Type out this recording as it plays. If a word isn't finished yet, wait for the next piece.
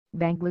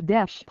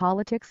Bangladesh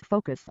politics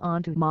focus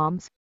on two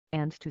moms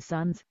and two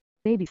sons.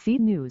 ABC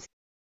News.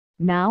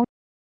 Now,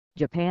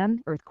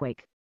 Japan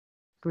earthquake.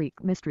 Greek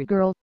mystery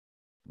girl.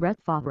 Brett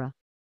Favre.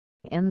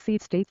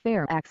 NC State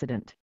Fair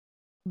accident.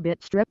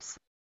 Bit strips.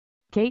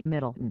 Kate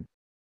Middleton.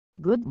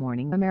 Good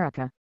Morning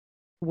America.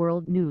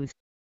 World News.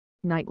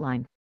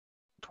 Nightline.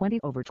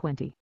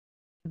 20/20.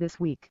 This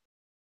week.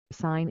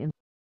 Sign in.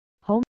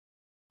 Home.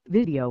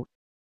 Video.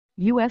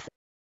 U.S.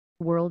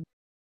 World.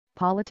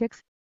 Politics.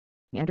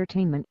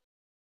 Entertainment.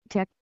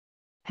 Tech.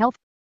 Health.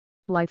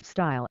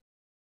 Lifestyle.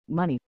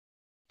 Money.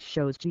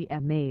 Shows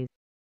GMAs.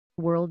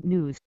 World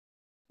News.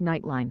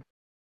 Nightline.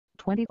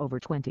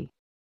 20/20.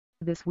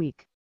 This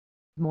week.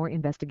 More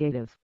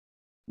investigative.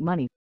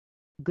 Money.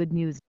 Good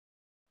news.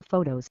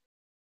 Photos.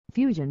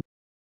 Fusion.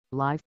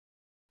 Live.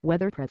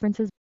 Weather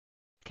preferences.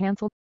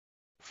 Cancel.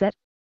 Set.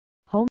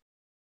 Home.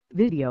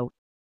 Video.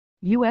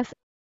 U.S.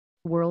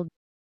 World.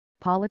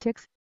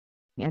 Politics.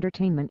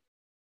 Entertainment.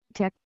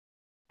 Tech.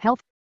 Health.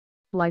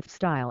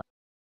 Lifestyle.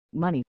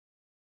 Money.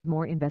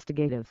 More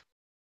investigative.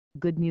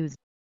 Good news.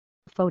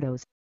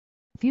 Photos.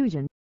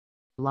 Fusion.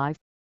 Live.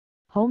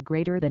 Home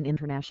greater than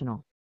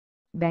international.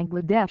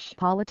 Bangladesh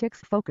politics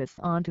focus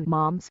on two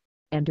moms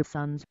and two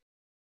sons.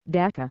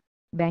 Dhaka,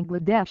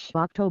 Bangladesh,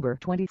 October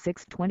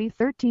 26,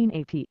 2013.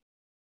 AP.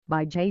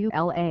 By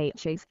Jula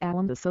Chase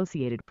Allen,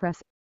 Associated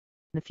Press.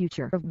 The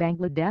future of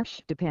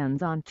Bangladesh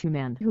depends on two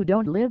men who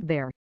don't live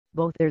there.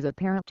 Both heirs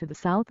apparent to the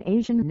South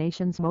Asian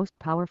nation's most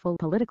powerful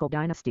political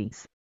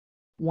dynasties.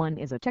 One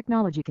is a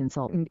technology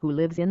consultant who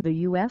lives in the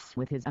U.S.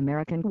 with his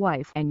American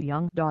wife and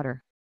young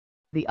daughter.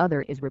 The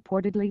other is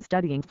reportedly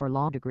studying for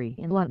law degree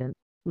in London,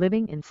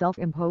 living in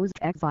self-imposed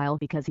exile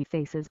because he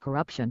faces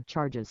corruption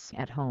charges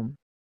at home.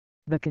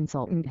 The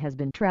consultant has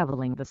been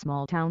traveling the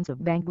small towns of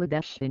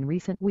Bangladesh in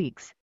recent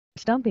weeks,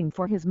 stumping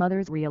for his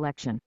mother's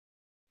re-election.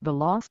 The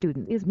law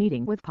student is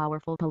meeting with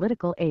powerful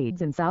political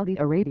aides in Saudi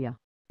Arabia,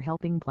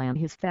 helping plan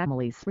his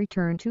family's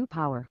return to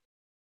power.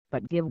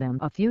 But give them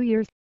a few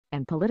years,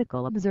 and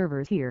political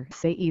observers here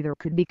say either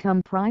could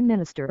become Prime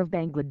Minister of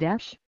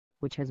Bangladesh,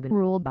 which has been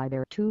ruled by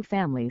their two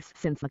families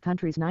since the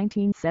country's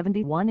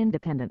 1971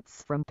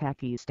 independence from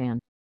Pakistan.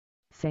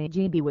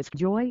 Sajibi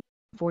Joy,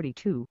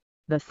 42,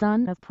 the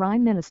son of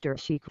Prime Minister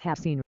Sheikh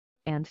Hasina,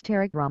 and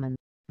Tariq Rahman,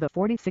 the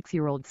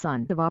 46-year-old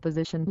son of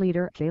opposition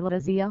leader Khaleda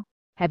Zia,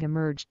 have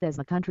emerged as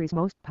the country's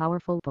most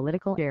powerful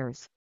political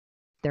heirs.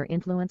 Their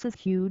influence is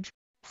huge,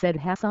 said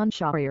Hassan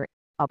Shahriar,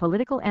 a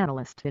political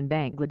analyst in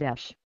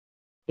Bangladesh.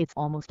 It's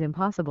almost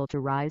impossible to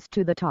rise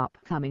to the top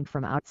coming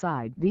from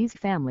outside these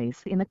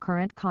families in the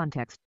current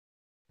context.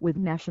 With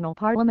national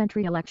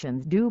parliamentary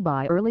elections due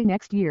by early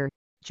next year,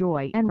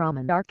 Joy and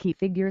Rahman are key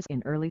figures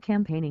in early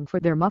campaigning for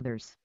their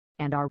mothers,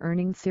 and are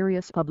earning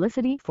serious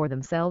publicity for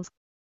themselves.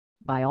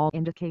 By all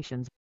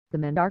indications, the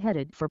men are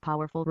headed for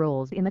powerful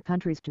roles in the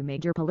country's two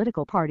major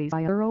political parties,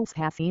 Iros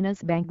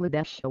Hasina's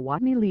Bangladesh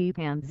Awami League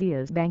and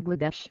Zia's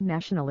Bangladesh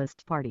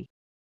Nationalist Party.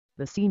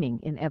 The seeming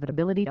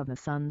inevitability of the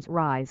son's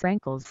rise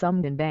rankles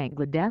some in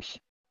Bangladesh,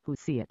 who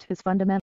see it as fundamental